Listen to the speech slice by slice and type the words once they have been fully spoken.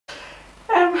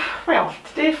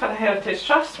today for the Heritage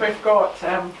Trust we've got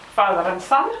father and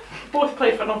son, both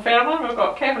play for Dunfermline. We've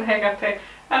got Kevin Hegarty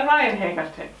and Ryan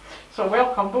Hegarty. So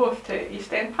welcome both to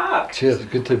East End Park. Cheers,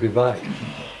 good to be back.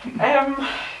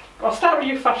 I'll start with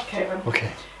you first, Kevin.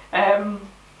 Okay.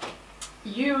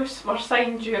 You were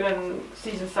signed during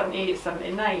season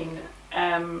 78-79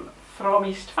 from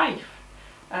East Fife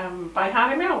by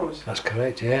Harry Melrose. That's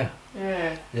correct, yeah.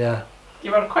 Yeah. Yeah.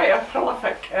 You were quite a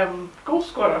prolific goal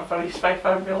scorer for East Fife,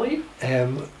 I believe.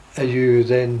 Are you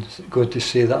then going to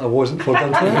say that I wasn't for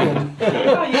Dunfermline?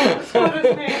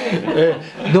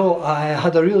 No, I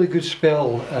had a really good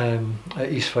spell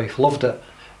at East Fife, loved it.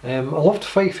 I loved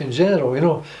Fife in general, you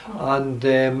know, and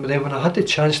then when I had the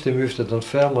chance to move to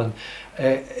Dunfermline,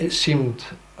 it seemed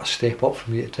a step up for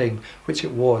me at the time, which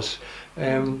it was.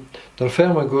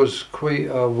 Dunfermline goes quite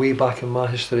a way back in my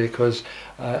history because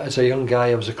as a young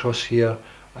guy I was across here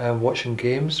watching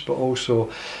games, but also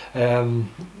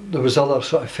there was other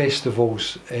sort of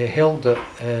festivals held at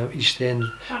East End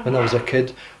when I was a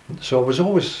kid, so I was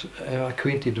always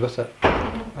acquainted with it.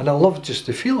 And I loved just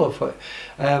the feel of it.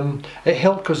 It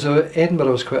helped because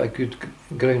Edinburgh was quite a good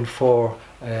ground for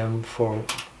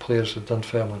players of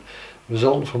Dunfermline.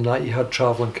 Resulting from that, you had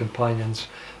travelling companions,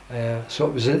 so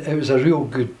it was a real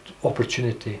good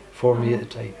opportunity for me at the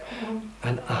time,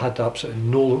 and I had absolutely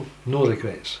no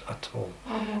regrets at all.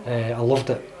 I loved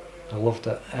it. I loved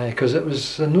it because it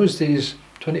was in those days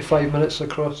 25 minutes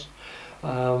across,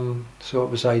 so it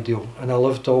was ideal. And I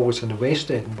lived always in the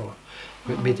West Edinburgh,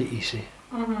 which made it easy.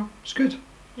 It's good.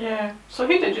 Yeah. So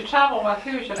who did you travel with?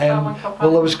 Who was your travelling companion?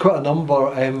 Well, there was quite a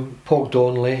number. Paul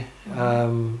Donnelly,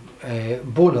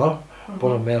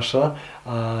 Boner Mercer,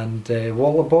 and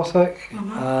Walter Bothwick.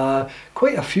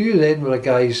 Quite a few of the Edinburgh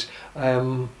guys.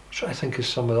 Trying to think of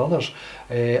some of the others.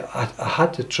 I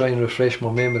had to try and refresh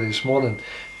my memory this morning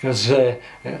because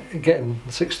getting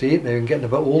 68 now and getting a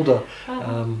bit older,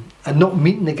 and not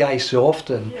meeting the guys so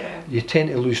often, you tend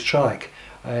to lose track.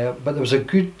 But there was a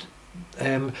good.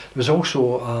 There was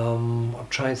also, I'm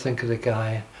trying to think of the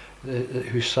guy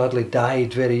who sadly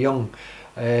died very young,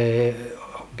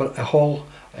 but Hall.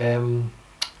 Ian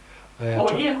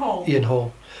Hall. Ian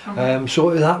Hall. So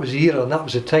that was the era and that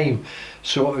was the time.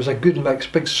 So it was a good mix,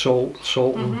 big salt,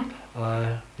 and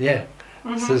yeah.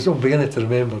 So there's no beginning to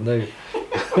remember now.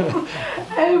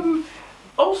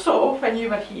 Also, when you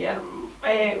were here,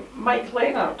 Mike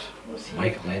Leonard was here.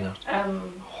 Mike Leonard.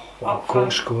 What a goal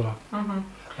scorer.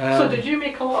 So did you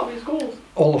make a lot of his goals?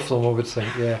 All of them, I would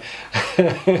think, yeah.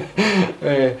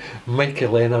 Mikey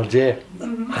Leonard, yeah.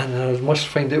 And I must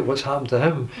find out what's happened to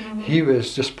him. He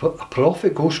was just a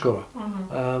prolific goal scorer,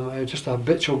 just a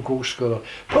habitual goal scorer.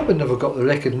 Probably never got the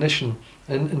recognition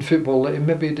in football that he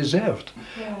maybe deserved.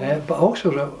 But I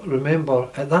also remember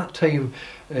at that time,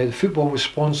 the football was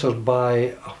sponsored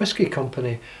by a whisky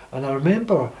company, and I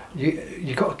remember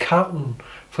you got a carton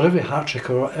for every hat-trick,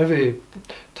 or every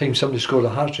time somebody scored a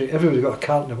hat-trick, everybody got a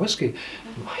carton of whisky.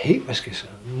 I hate whiskey, so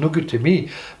no good to me.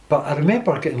 But I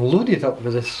remember getting loaded up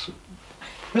with this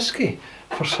whisky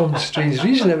for some strange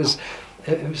reason. It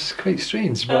was quite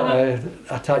strange, but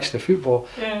attached to football.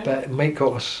 But Mike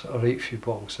got us a right few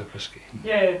bottles of whisky.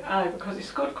 Yeah, because he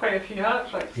scored quite a few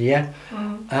hat-tricks. Yeah.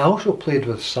 I also played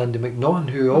with Sandy McNaughton,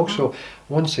 who also,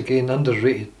 once again,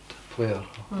 underrated player.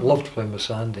 Loved playing with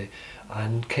Sandy.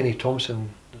 And Kenny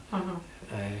Thompson,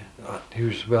 he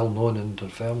was well known in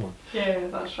Dunfermline. Yeah,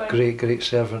 that's right. Great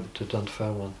servant to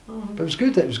Dunfermline. But it was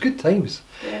good. It was good times.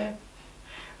 Yeah.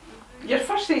 Your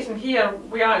first season here,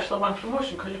 we actually won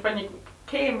promotion because when you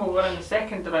came, we were in the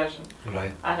second division,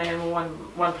 right? And then we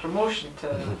won promotion to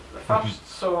the first.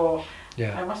 So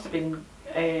it must have been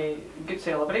good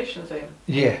celebrations then.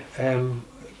 Yeah.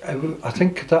 I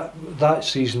think that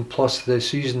season plus the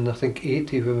season, I think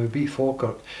 80 when we beat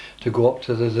Falkirk to go up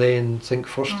to the then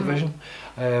first division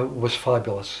was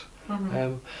fabulous.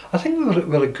 I think we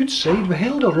were a good side. We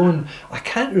held our own. I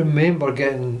can't remember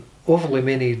getting overly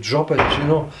many drop-ins, you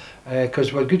know,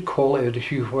 because we had good quality with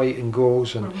Hugh White in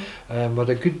goals, and we had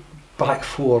a good back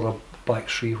four or back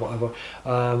three, whatever.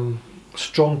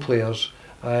 Strong players,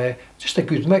 just a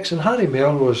good mix. And Harry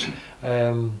Melrose.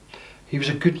 He was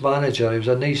a good manager. He was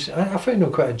a nice. I found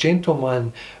him quite a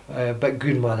gentleman, but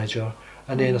good manager.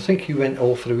 And then I think he went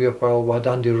all for a wee while with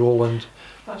Andy Rowland.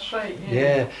 That's right.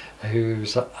 Yeah, who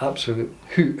was an absolute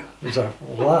hoot. It was a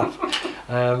laugh.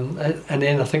 And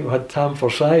then I think we had Tam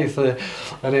Forsyth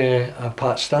and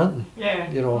Pat Stanton. Yeah.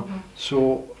 You know,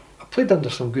 so I played under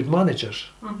some good managers,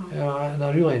 and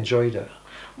I really enjoyed it.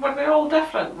 Were they all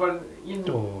different? Were you?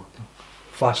 Oh,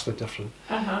 vastly different.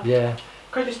 Yeah.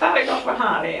 Because you started off with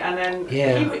Harry, and then,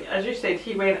 as you said,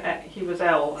 he was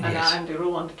ill, and Andy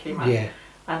Rowland came in.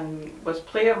 and was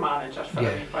player manager for a wee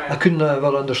while. I couldn't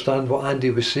ever understand what Andy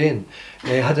was saying.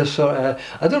 He had a sort of,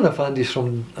 I don't know if Andy's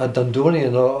from a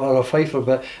Dundonian or a Fifer,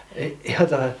 but he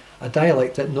had a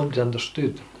dialect that nobody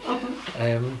understood.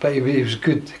 But he was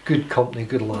good company,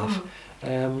 good laugh.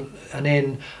 And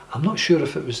then, I'm not sure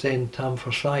if it was then Tam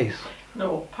Forsyth.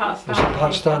 No, Pat Stan. Was it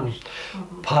Pat Stan?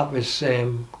 Pat was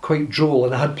quite droll,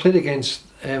 and I had played against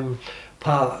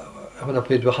Pat when I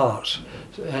played with Hearts,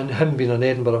 and him being an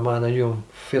Edinburgh man, I knew him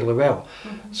fairly well.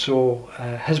 So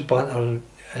his banter,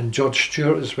 and George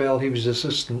Stewart as well, he was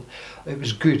assistant. It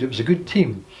was good, it was a good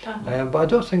team. But I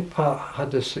don't think Pat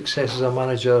had the success as a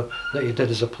manager that he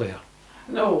did as a player.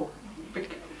 No,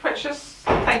 which is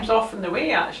sometimes often the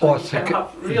way actually. You can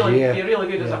have be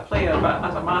really good as a player, but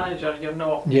as a manager you're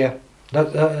not. Yeah.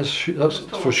 That's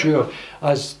for sure.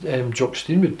 As Jock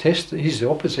Stein would test, he's the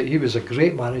opposite. He was a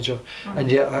great manager, and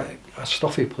yet a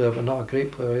stuffy player, but not a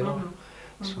great player, you know.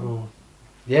 So,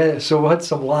 yeah, so we had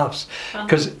some laughs.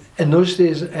 Because in those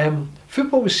days,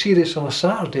 football was serious on a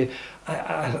Saturday.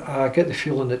 I get the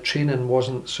feeling that training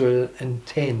wasn't so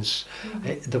intense.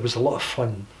 There was a lot of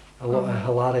fun, a lot of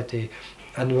hilarity.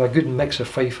 And with a good mix of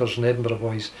Fifers and Edinburgh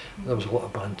boys, there was a lot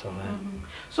of banter there.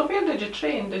 So where did you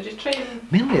train? Did you train?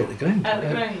 Mainly at the ground. At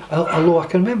the ground. Although I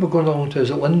can remember going along to us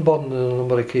at Lindburn on a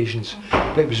number of occasions,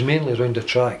 but it was mainly around the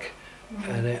track.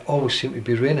 And it always seemed to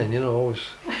be raining, you know, always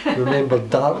remember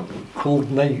dark, cold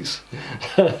nights.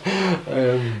 But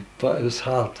it was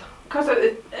hard. Because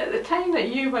at the time that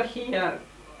you were here,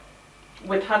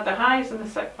 we'd had the highs in the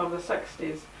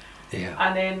 60s. Yeah.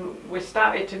 And then we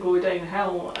started to go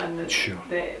downhill in the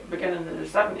beginning of the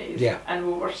 70s. Yeah. And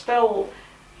we were still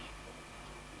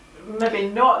maybe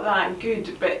not that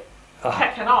good, but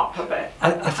picking up a bit.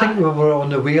 I think we were on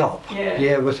the way up.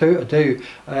 Yeah, without a doubt.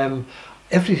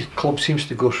 Every club seems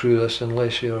to go through this,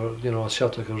 unless you're, you know, a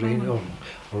Celtic or, or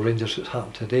Rangers. It's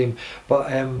happened to them. But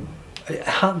it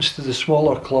happens to the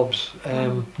smaller clubs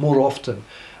more often.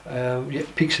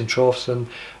 Peaks and troughs, and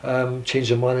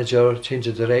change of manager, change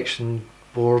of direction,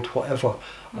 board, whatever.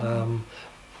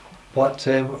 But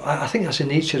I think that's the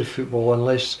nature of football,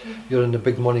 unless you're in the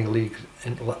big money league,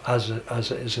 as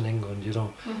it is in England, you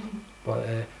know. But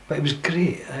it was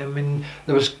great. I mean,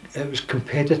 it was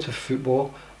competitive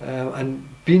football, and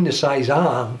being the size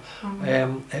I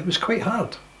am, it was quite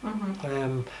hard.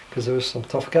 Because there was some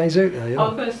tough guys out there, you know. I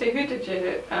was going to say,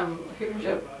 who was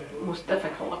your most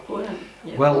difficult opponent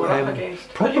you well, were up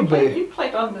against? probably you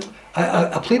played on the.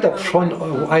 I played up front,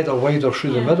 either wide or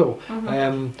through the middle.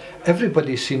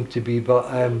 Everybody seemed to be, but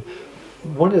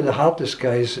one of the hardest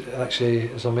guys actually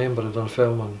is a member of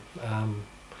Dunfermline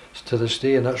to this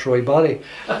day, and that's Roy Barry.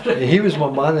 He was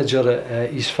my manager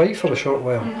at East Fife for a short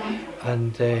while,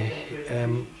 and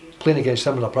playing against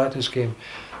him in a practice game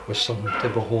was something to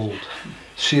behold,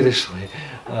 seriously.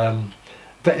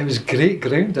 But it was great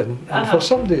grounding, and for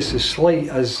somebody as slight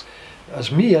as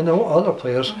me and a lot of other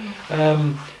players,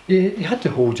 you had to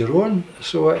hold your own,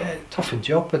 so it toughened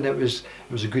you up, and it was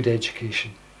a good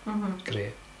education.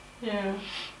 Great. Yeah.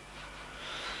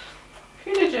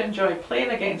 Who did you enjoy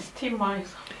playing against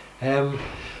team-wise?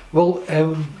 Well,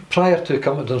 prior to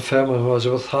coming to Dunfermline, when I was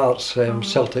with Hearts,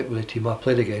 Celtic was the team I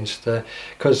played against,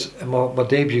 because my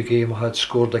debut game I had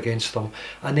scored against them,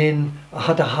 and then I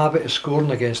had a habit of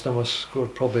scoring against them. I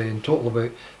scored probably in total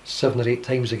about 7 or 8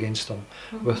 times against them,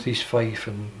 with East Fife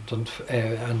and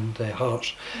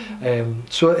Hearts.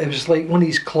 So it was like one of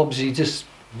these clubs you just,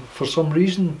 for some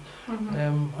reason,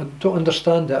 I don't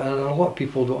understand it, and a lot of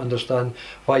people don't understand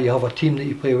why you have a team that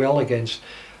you play well against,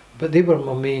 but they were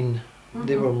my main.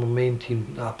 They were my main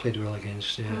team that I played well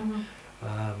against.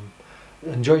 Yeah,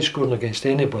 enjoyed scoring against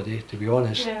anybody, to be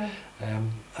honest.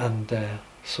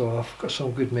 So I've got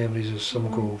some good memories of some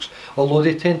goals. Although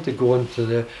they tend to go into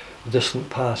the distant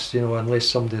past, you know, unless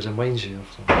somebody reminds you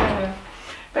of them. Yeah,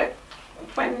 but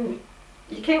when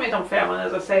you came to Dunfermline,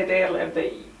 as I said earlier,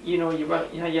 that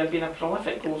you'd been a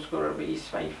prolific goal scorer with East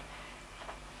Fife.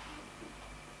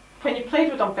 When you played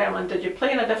with Dunfermline, did you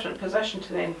play in a different position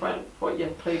to then what you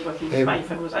had played with East Fife,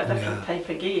 and was it a different type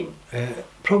of game?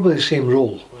 Probably the same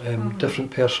role, different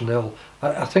personnel.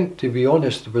 I think, to be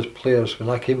honest, there was players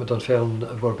when I came to Dunfermline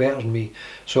that were better than me,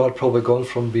 so I'd probably gone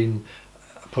from being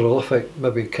prolific,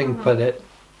 maybe kingpin at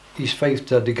East Fife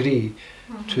to a degree,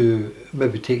 to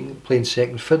maybe playing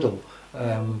second fiddle.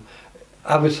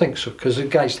 I would think so, because the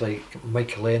guys like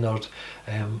Michael Leonard,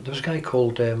 there was a guy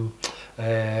called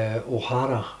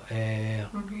O'Hara,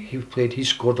 he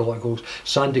scored a lot of goals.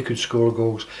 Sandy could score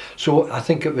goals, so I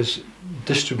think it was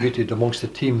distributed amongst the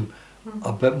team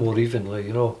a bit more evenly,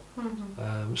 you know.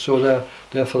 But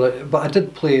I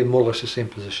did play in more or less the same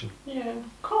position. Yeah,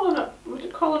 would you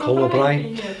call Colin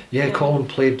O'Brien. here? Yeah, Colin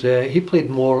played. He played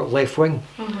more left wing.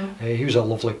 Mm-hmm. He was a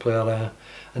lovely player,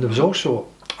 and there was also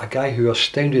a guy who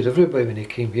astounded everybody when he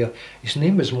came here. His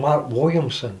name was Mark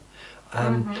Williamson.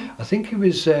 I think he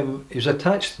was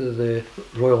attached to the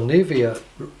Royal Navy at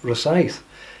Rosyth,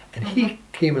 and he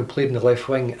came and played in the left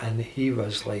wing, and he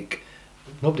was like,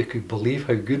 nobody could believe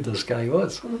how good this guy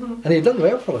was, and he done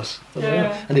well for us.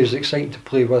 Yeah. And he was exciting to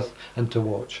play with and to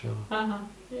watch. You know.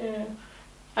 Yeah.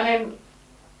 And then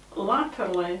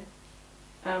latterly,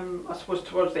 I suppose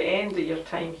towards the end of your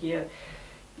time here,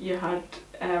 you had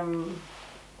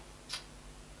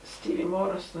Stevie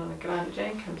Morrison and Grant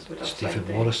Jenkins would have Stephen signed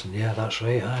in. Morrison, yeah, that's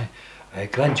right. Aye,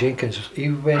 Grant Jenkins. He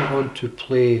went on to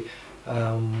play.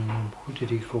 Who did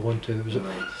he go on to?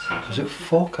 Was it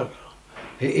Falkirk?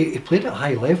 He played at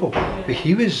high level, Yeah. but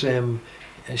he was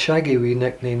Shaggy. We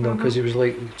nicknamed him because he was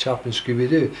like the chap in Scooby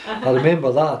Doo. I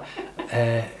remember that.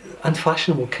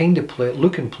 Unfashionable kind of player,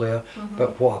 looking player,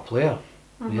 but what a player!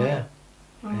 Yeah.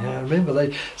 Yeah, I remember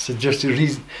that. So just to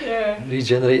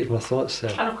regenerate my thoughts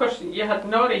there. And of course you had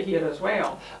Norrie here as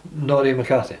well. Norrie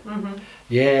McCarthy.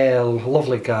 Yeah,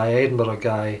 lovely guy, Edinburgh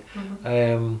guy.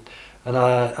 And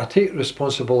I take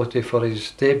responsibility for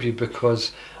his debut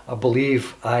because I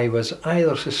believe I was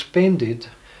either suspended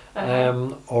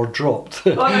or dropped.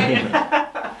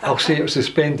 I'll say it was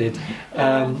suspended.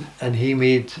 And he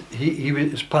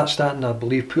was Pat Stanton, I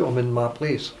believe, put him in my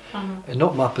place.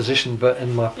 Not my position, but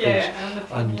in my place.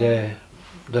 And the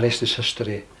rest is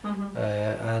history.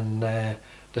 And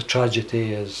the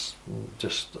tragedy is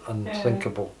just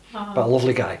unthinkable. But a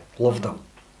lovely guy, loved him,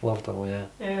 yeah.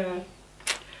 Yeah.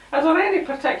 Is there any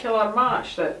particular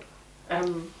match that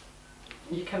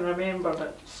you can remember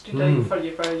that stood out for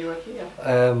you while you were here?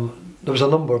 There was a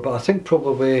number, but I think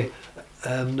probably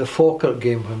the Falkirk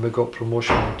game when we got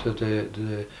promotion to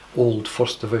the old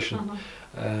First Division.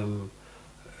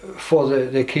 For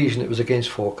the occasion, it was against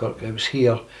Falkirk. It was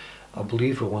here. I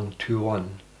believe we won 2-1.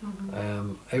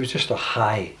 It was just a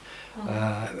high.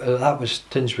 That was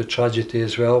tinged with tragedy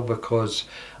as well because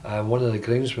one of the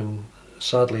groundsmen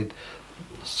sadly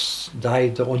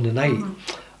died on the night,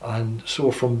 and so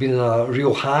from being a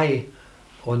real high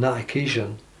on that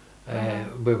occasion,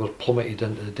 we were plummeted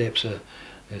into the depths of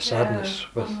sadness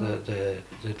with the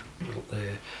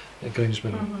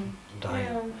groundsman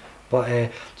dying.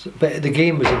 But the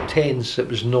game was intense. It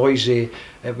was noisy.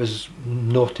 It was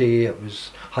naughty. It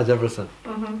had everything.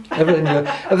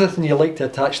 Everything you like to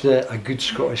attach to a good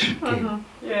Scottish game.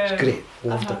 It was great.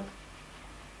 Loved it.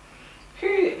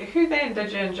 Who then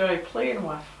did you enjoy playing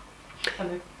with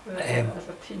as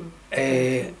a team?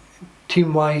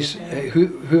 Team-wise,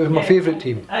 who was my favourite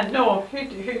team? No,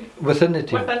 who within the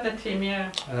team. Within the team,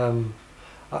 yeah.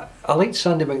 I liked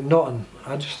Sandy McNaughton.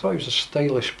 I just thought he was a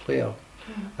stylish player.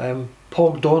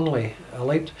 Paul Donnelly. I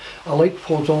liked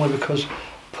Paul Donnelly because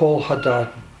Paul had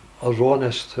a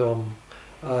rawness to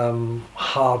him,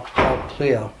 hard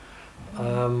player,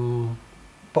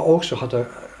 but also had a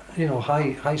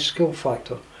high skill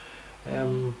factor.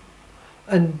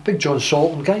 And Big John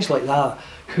Salton, guys like that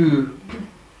who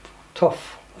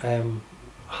tough,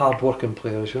 hard working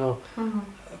players,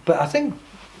 But I think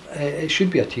it should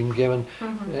be a team game,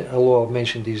 and although I've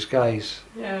mentioned these guys,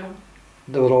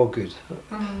 they were all good.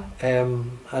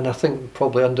 And I think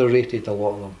probably underrated, a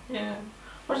lot of them. Yeah.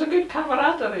 Was a good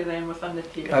camaraderie then within the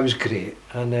team? It was great.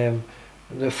 And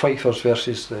the Fifers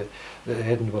versus the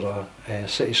Edinburgh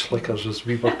City Slickers, as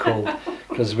we were called,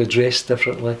 because we dressed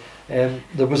differently.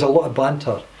 There was a lot of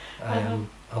banter,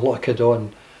 a lot of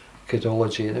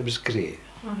kidology, and it was great.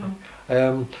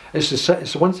 It's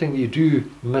the one thing you do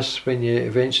miss when you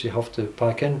eventually have to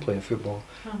pack in playing football,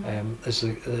 is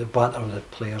the banter with the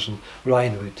players, and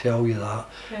Ryan would tell you that.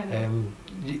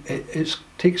 It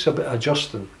takes a bit of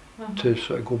adjusting to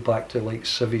sort of go back to like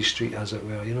Civvy Street, as it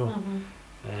were,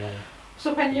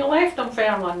 So when you left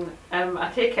Dunfermline,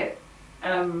 I take it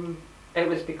it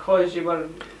was because you were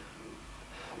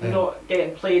not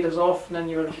getting played as often, and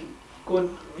you were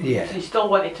going. So you still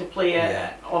wanted to play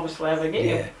obviously every game.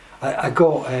 Yeah, I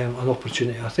got an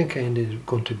opportunity. I think I ended up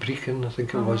going to Brecon. I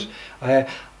think it was.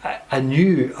 I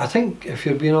knew. I think if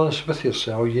you're being honest with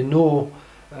yourself, you know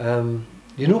when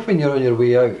you're on your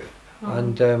way out,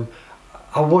 and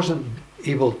I wasn't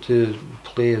able to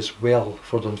play as well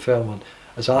for Dunfermline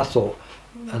as I thought,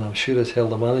 and I'm sure as hell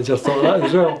the manager thought that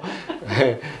as well.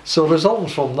 So resulting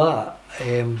from that,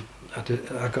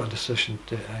 I got a decision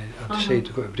to. I decided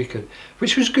to go to Brecon,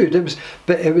 which was good.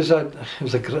 It was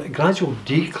a gradual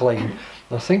decline.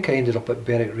 I think I ended up at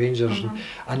Berwick Rangers,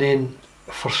 and then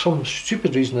for some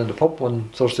stupid reason in the pub one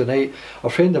Thursday night, a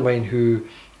friend of mine who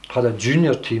had a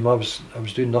junior team, I was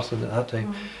doing nothing at that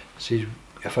time, says,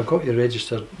 if I got you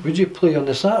registered, would you play on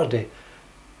the Saturday?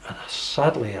 And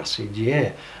sadly I said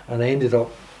yeah, and I ended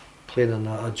up playing in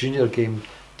a junior game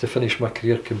to finish my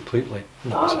career completely.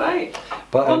 All right.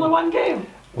 But only one game?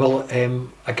 Well,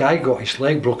 a guy got his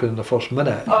leg broken in the first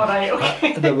minute. All right,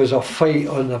 okay. There was a fight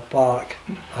on the park,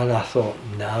 and I thought,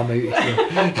 nah, I'm out of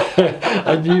here.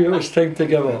 I knew it was time to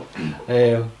give up.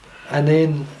 And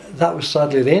then that was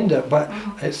sadly the end of it, but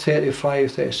at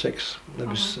 35, 36, it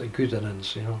was a good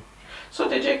innings, you know. So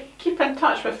did you keep in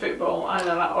touch with football,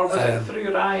 either that, or was it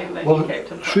through Ryan that you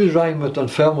kept in touch? Through Ryan with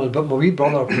Dunfermline, but my wee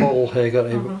brother Paul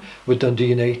Hegarty with Dundee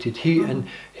United,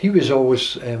 he was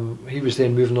always, he was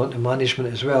then moving on to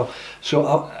management as well.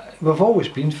 So we've always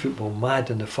been football mad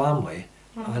in the family,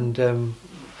 and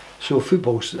so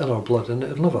football's in our blood, and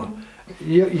it'll never,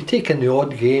 you take in the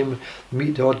odd game,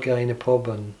 meet the odd guy in the pub,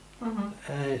 and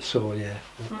so yeah,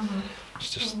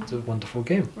 it's just a wonderful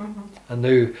game. And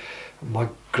now my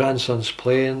grandson's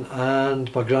playing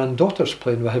and my granddaughter's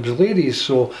playing with Hibs ladies,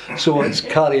 so it's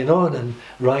carrying on, and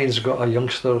Ryan's got a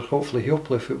youngster, hopefully he'll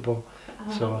play football.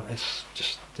 So it's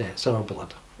just, yeah, it's in our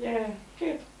blood. Yeah,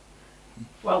 good.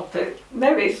 Well, to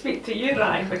maybe speak to you,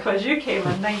 Ryan, because you came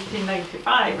in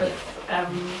 1995 as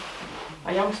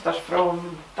a youngster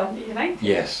from Dundee United.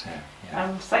 Yes,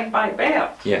 Signed by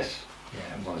Bert. yes,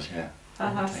 yeah, it was, yeah.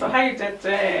 So how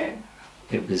did...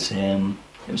 It was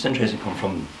interesting coming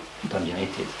from Dundee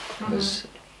United, because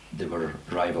they were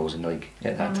rivals in the league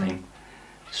at that time.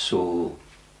 So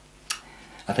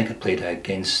I think I played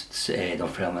against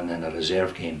Dunfermline in a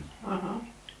reserve game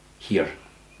here,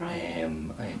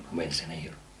 Wednesday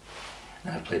night,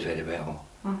 and I played very well.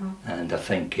 And I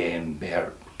think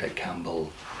Dick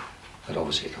Campbell had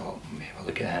obviously thought, well,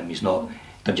 look at him, he's not,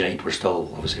 Dundee United were still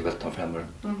obviously with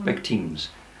Dunfermline, big teams,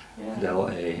 had a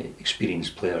lot of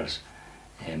experienced players,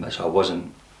 so I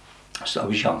wasn't, so I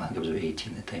was young, I think I was about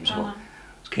 18 at the time, so I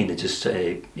was kind of just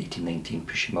 18, 19,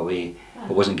 pushing my way.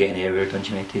 I wasn't getting anywhere at Dundee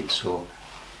United, so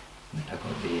I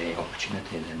got the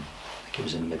opportunity, and then I think it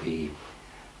was in maybe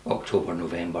October,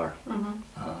 November,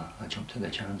 I jumped at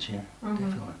the chance, yeah,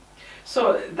 definitely.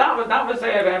 So that was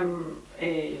their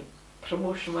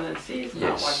promotion winning season,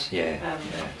 yes, that one? Yeah.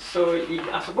 So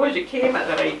I suppose you came at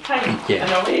the right time, in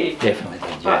a way. Definitely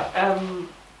did, but,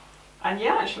 and you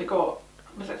actually got,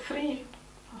 was it 3?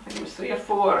 I think it was 3 or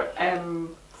 4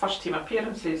 first team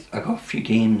appearances. I got a few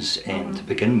games to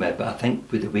begin with, but I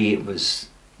think with the way it was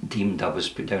deemed, I was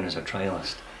put down as a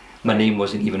trialist. My name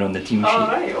wasn't even on the team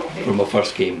sheet for my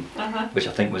first game, which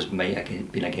I think might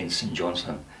have been against St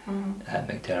Johnstone at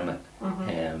McDermott,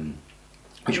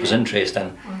 which was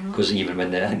interesting, because even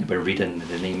when I think we were reading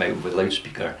the name out with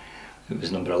loudspeaker, it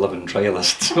was number 11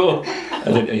 trialist, so I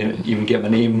didn't even get my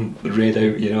name read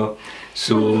out, you know.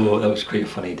 So that was quite a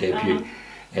funny debut.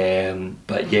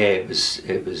 But yeah, it was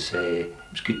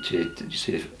good to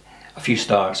see a few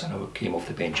starts, and I came off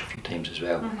the bench a few times as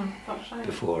well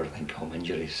before I think home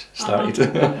injuries started.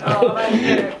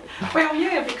 Well,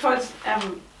 yeah, because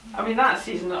I mean that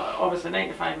season, obviously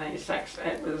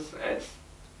 95-96,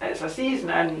 it's a season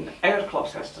in our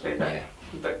club's history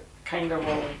that kind of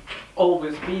will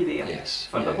always be there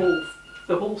for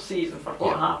the whole season, for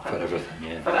what happened,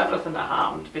 for everything that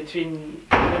happened, between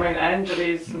the amount of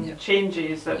injuries and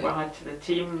changes that were had to the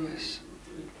team,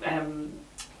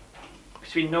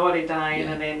 between Norrie dying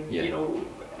and then you know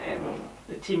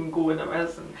the team going it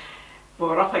was, and we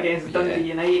were up against Dundee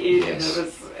United, and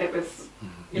it was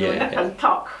you know, nip and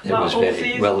tuck. It was very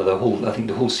season. Well. I think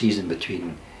the whole season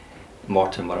between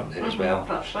Morton were up there as well.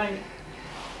 That's right.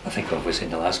 I think obviously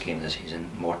in the last game of the season,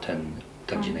 Morton,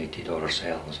 Dundee United or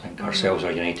ourselves, I think ourselves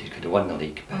or United could have won the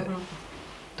league, but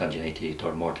Dundee United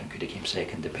or Morton could have came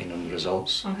second depending on the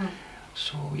results.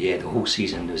 So yeah, the whole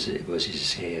season was, as I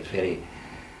say, a very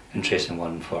interesting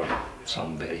one for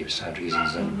some very sad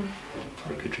reasons and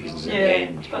for good reasons in the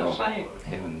end. You know. Right.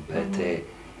 But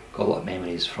got a lot of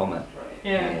memories from it.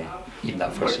 Even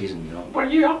that first season, you know. Were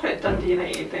you up at Dundee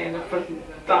United then for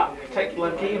that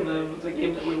particular game, the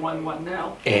game that we won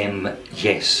 1-0?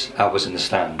 Yes, I was in the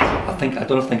stand. I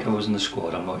don't think I was in the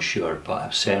squad, I'm not sure, but I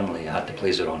certainly had the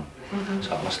blazer on,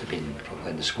 so I must have been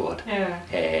probably in the squad.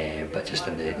 But just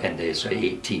in the sort of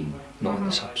 18, not in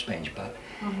the subs bench. But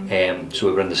so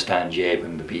we were in the stand,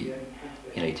 when we beat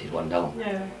United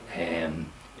 1-0.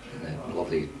 A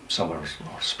lovely summer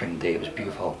or spring day, it was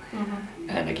beautiful,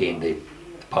 and again the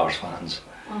Pars fans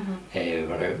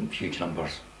were out in huge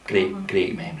numbers.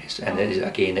 Great memories, and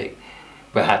again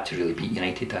we had to really beat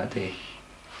United that day,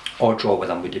 or draw with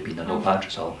them would have been a no bad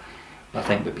result, but I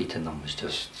think we beating them was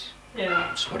just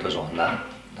spurred us on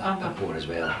that board as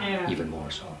well, even more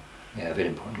so. Yeah, a very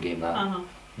important game that.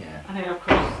 Yeah. And then of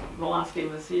course the last game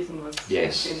of the season was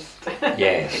Yes. against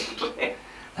Yes.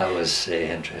 That was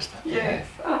interesting. Yes.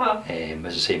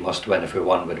 As I say, must win. If we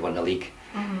won, we'd win the league.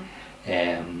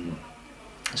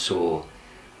 So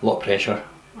a lot of pressure.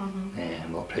 A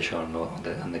lot of pressure on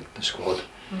the squad.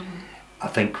 I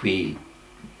think we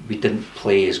didn't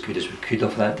play as good as we could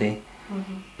have that day,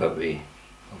 but we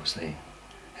obviously,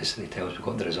 history tells we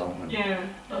got the result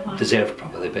and deserved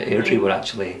probably. But Hegarty were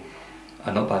actually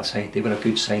a not bad side. They were a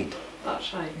good side.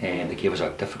 That's right. They gave us a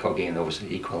difficult game. Obviously,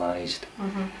 they equalised,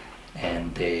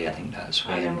 and I think that's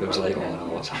when it was like, oh no,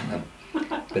 what's happening?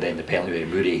 But then the penalty with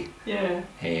Moody,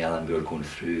 and we were going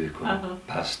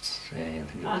past I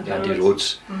think Andy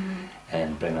Rhodes,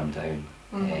 and bring them down.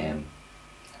 And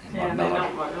Mark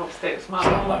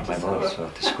Miller, so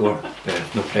to score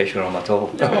with no pressure on them at all.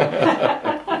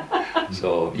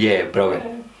 So yeah,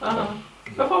 brilliant.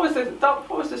 But what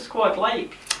was the squad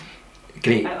like?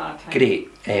 Great, at that time? great.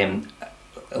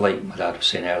 Like my dad was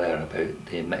saying earlier about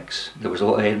the mix, there was a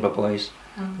lot of Edinburgh boys.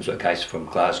 There was a lot of guys from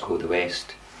Glasgow, the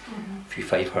West, a few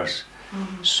Fifers.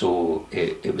 So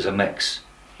it was a mix,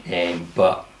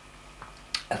 but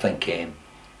I think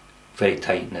very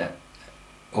tight knit.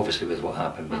 Obviously, with what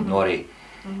happened with Norrie,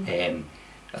 I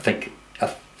think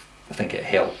it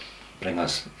helped bring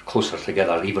us closer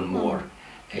together even more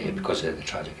because of the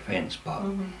tragic events. But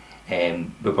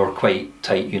we were quite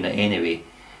tight unit anyway,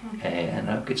 and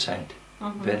a good side,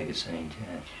 very good side.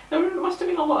 Yeah. There must have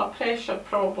been a lot of pressure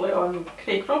probably on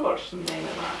Craig Robertson then.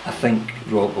 I think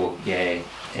Robbo,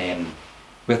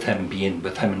 with him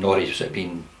and Norrie sort of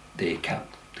being the club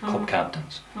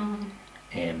captains,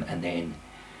 and then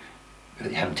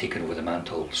him taking over the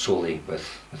mantle solely with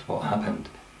what happened,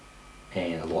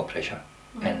 a lot of pressure,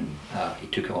 and he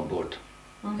took it on board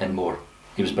and more.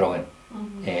 He was brilliant,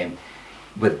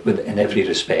 with in every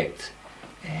respect.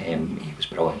 He was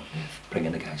brilliant with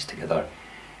bringing the guys together,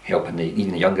 helping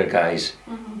even the younger guys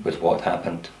with what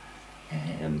happened.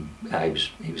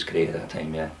 He was great at that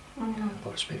time. Yeah, a lot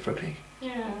of respect for Craig.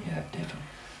 Yeah, definitely.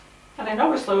 And then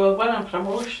obviously with winning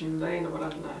promotion, then we were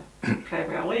in the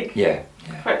Premier League. Yeah.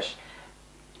 Which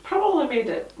probably made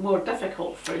it more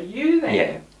difficult for you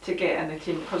then to get in the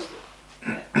team, because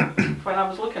when I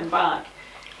was looking back,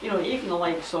 even the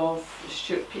likes of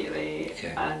Stuart Petrie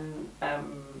and I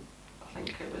think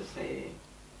it was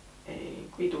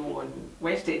Guido and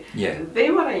Westy,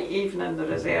 they weren't even in the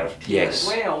reserve team as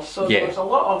well. So there was a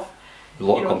lot of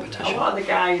competition. A lot of the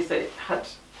guys that had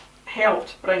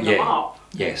helped bring them up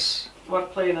were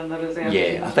playing in the reserve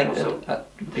team. I think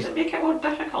did it make it more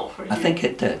difficult for you? I think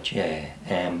it did,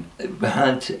 we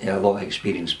had a lot of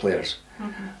experienced players,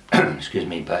 excuse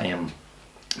me, but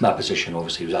my position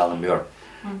obviously was Alan Muir,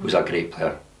 who was a great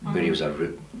player, Moody was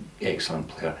an excellent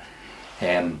player.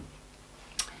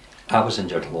 I was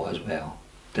injured a lot as well,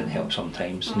 didn't help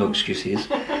sometimes, no excuses,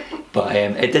 but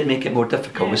it did make it more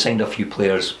difficult. We signed a few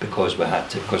players because we had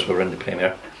to, because we were in the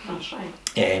Premier. That's right.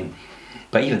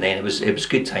 But even then, it was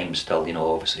good times still.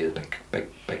 Obviously the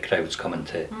big crowds coming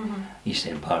to East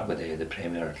End Park with the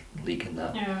Premier League and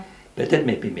that. But it did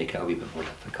maybe make it a wee bit more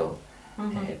difficult.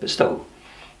 But still,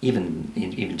 even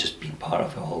just being part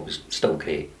of it all was still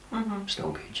great.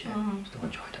 Still good, still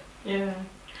enjoyed it. Yeah,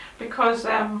 because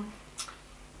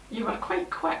you were quite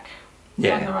quick. On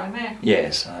the run there.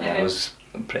 Yes, I was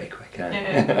pretty quick. Now,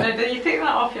 did you take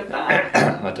that off your dad?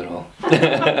 I don't know.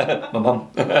 My mum.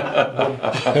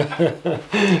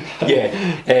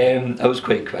 I was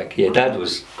quite quick. Dad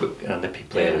was quick and a nippy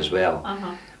player as well,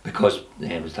 because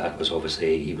his dad was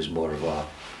obviously, he was more of a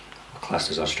classed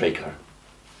as a striker.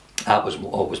 I was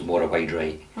always more a wide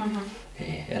right,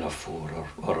 in a 4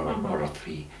 or a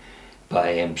 3.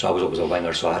 But so I was always a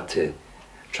winger, so I had to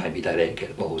try and be direct, get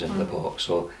the balls into the box.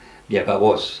 So but I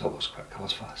was quick, I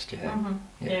was fast.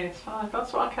 Yes,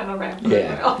 that's what I can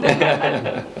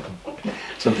remember.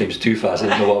 Sometimes too fast, I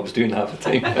didn't know what I was doing half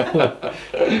the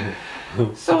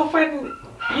time. So when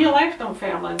you left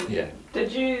Dunfermline,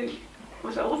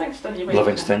 was it Livingston you went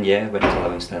Livingston, to? Went to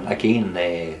Livingston. Again,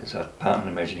 as a partner in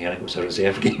Emerging Hearing, it was a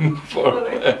reserve game for,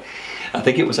 I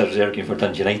think it was a reserve game for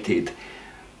Dundee United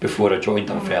before I joined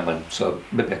Dunfermline, so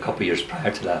maybe a couple of years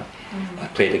prior to that. I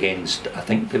played against, I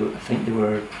think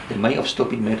they might have still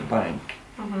been Meadowbank.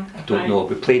 I don't know,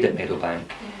 we played at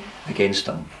Meadowbank against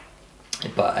them.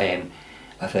 But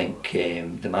I think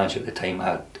the manager at the time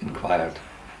had inquired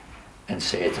and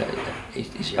said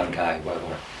he's a young guy,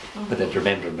 whatever. But they'd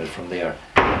remembered me from there.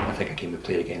 I think again we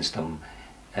played against them,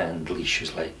 and Leash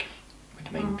was like, would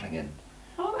you mind bringing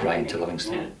Ryan to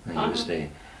Livingston? And he was the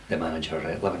manager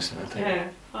at Livingston at the time.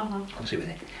 Obviously with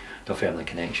the Dunfermline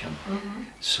connection.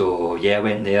 So I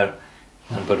went there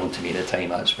and went on to me at the time.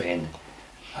 That's when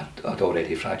I'd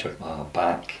already fractured my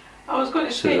back. I was going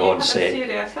to So say, the you had a onset-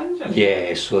 serious injury.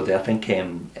 Yeah, so I think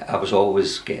I was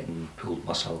always getting pulled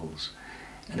muscles,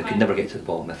 and I could Right. never get to the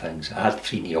bottom of things. I had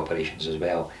 3 knee operations as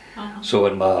well. So, So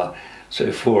in my sort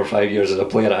of 4 or 5 years as a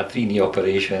player, I had 3 knee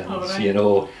operations, Oh, right. you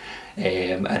know,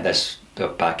 and the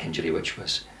back injury, which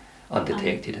was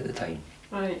undetected at the time,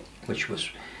 right. which was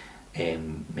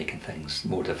making things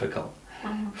more difficult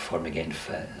for me getting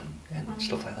fit and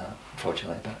stuff like that,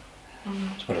 unfortunately. But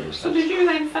it's one of those So things. did you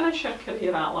then finish your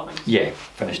career at Livingston? Yeah,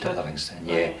 finished at Did- Livingston.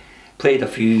 Yeah, Right. played a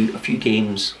few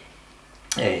games,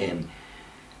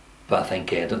 but I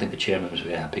don't think the chairman was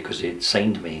very happy because they'd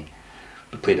signed me.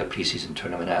 We played a pre-season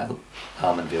tournament at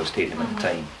Almondvale Stadium at the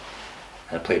time,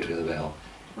 and I played really well.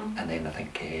 And then I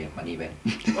think my knee went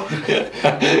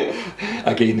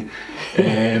again,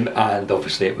 and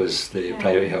obviously it was the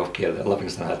private healthcare that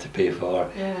Livingston had to pay for.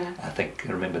 Yeah. I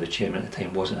remember the chairman at the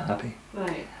time wasn't happy.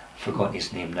 Right. I've forgotten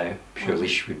his name now. Surely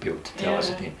she would be able to tell us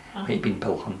his name. Might have been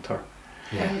Bill Hunter.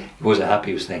 Yeah. He wasn't happy.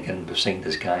 He was thinking, we've signed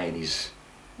this guy and he's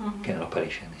getting an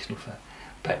operation. He's no fit.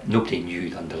 But nobody knew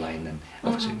the underlying. And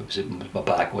obviously it was my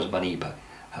back, it wasn't my knee, but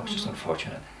that was just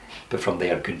unfortunate. But from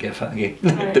there I couldn't get fit again.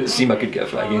 Right. Didn't seem I could get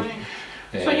fit again.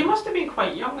 Right. So you must have been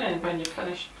quite young then when you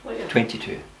finished playing.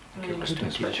 22. I think it was Which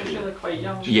was 22. really quite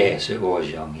young. Yes, it was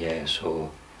young. Yeah,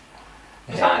 so.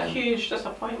 Was that a huge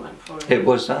disappointment for you? It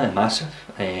was massive.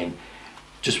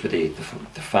 Just with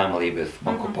the family, with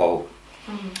Uncle Paul,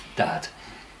 Dad,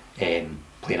 playing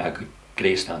at a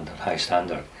great standard, high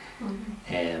standard,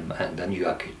 and I knew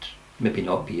I could maybe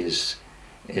not be as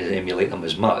emulate them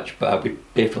as much, but I would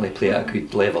definitely play at a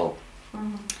good level.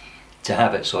 To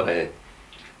have it sort of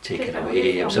taken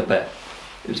away, it was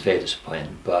very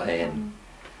disappointing. But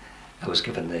I was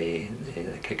given the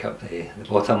kick up the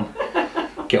bottom.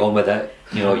 Get on with it.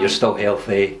 You know, you're still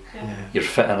healthy. Yeah. You're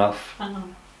fit enough.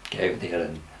 Get out there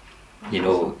and you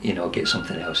know get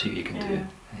something else that you can do.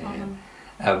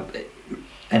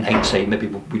 In hindsight, maybe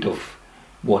we'd have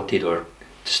wanted or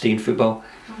to stay in football,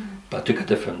 but I took a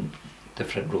different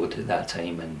road at that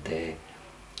time, and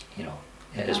you know,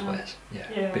 it is what it is.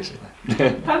 Yeah. Basically.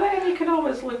 But then you can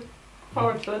always look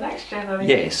forward to the next generation.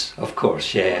 Yes, of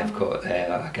course. Yeah, I've got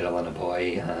a girl and a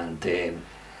boy, and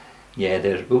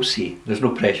yeah, we'll see. There's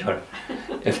no pressure.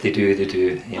 If they do, they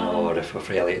do. You know, or if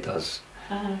Elliot does.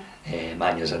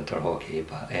 Manya's into her hockey,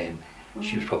 but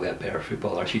she was probably a better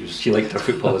footballer. She liked her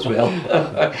football as well.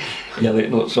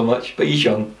 Elliot not so much, but he's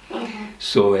young.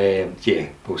 So yeah,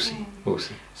 we'll see. We'll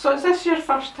see. So is this your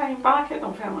first time back at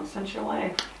Dunfermline since you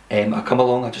left? I come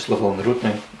along. I just live along the road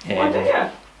now. Oh, do you?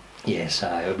 Yes,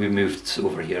 we moved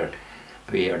over here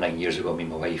about 8 or 9 years ago. Me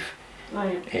and my wife.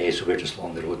 Right. So we're just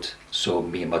along the road. So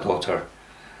me and my daughter,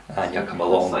 Anya, come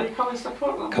along. So you come and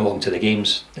support them? Come along to the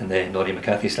games in the Norrie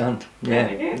McCarthy stand. Yeah,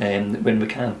 when we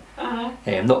can.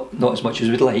 Not as much as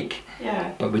we'd like,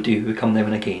 Yeah. but we do. We come now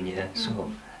and again. Yeah.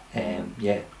 So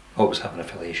yeah, always have an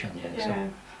affiliation. Yeah. So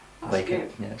I like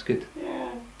it. Yeah, it's good.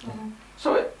 Yeah.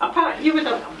 So apparently you would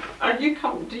have.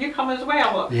 Do you come as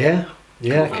well? Yeah,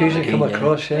 occasionally come Okay,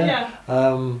 yeah.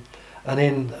 across, and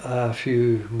then a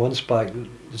few months back,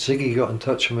 Ziggy got in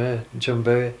touch with me, Jim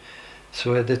Bowie,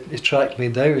 so he tracked me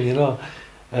down, you know,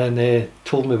 and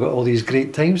told me about all these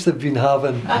great times they've been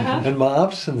having in my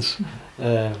absence.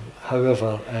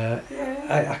 However,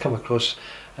 I come across,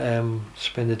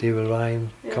 spend the day with Ryan,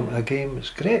 come to a game,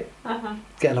 it's great.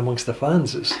 Getting amongst the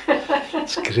fans,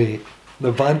 it's great.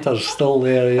 The banter's still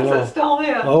there, you know. Is it still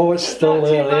there? Oh, it's still not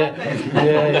there, too bad then?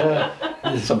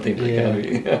 yeah. Something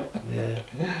to Yeah.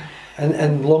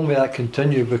 And long may that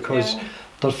continue, because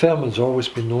Dunfermline's always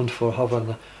been known for having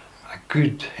a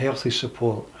good, healthy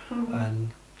support,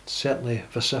 and certainly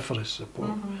vociferous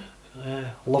support.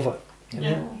 Love it.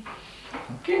 Yeah.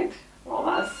 Good.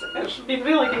 Well, it's been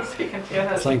really good speaking to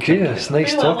you. Thank you. It's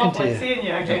nice really talking lovely to you. Seeing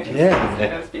you again. Yeah.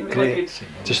 It's been really Great.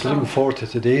 good. Just looking forward to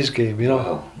today's game, you know.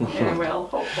 Wow. Yeah, well,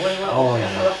 hopefully we'll Oh, get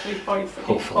yeah. another 3 points.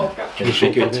 Hopefully. Just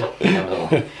It'll be hope good. we do.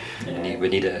 I know. We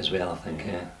need it as well, I think.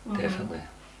 Yeah, definitely.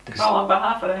 Well, on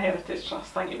behalf of the Heritage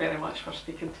Trust, thank you very much for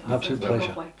speaking to us. Absolute It's been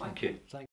pleasure. lovely. Thank you.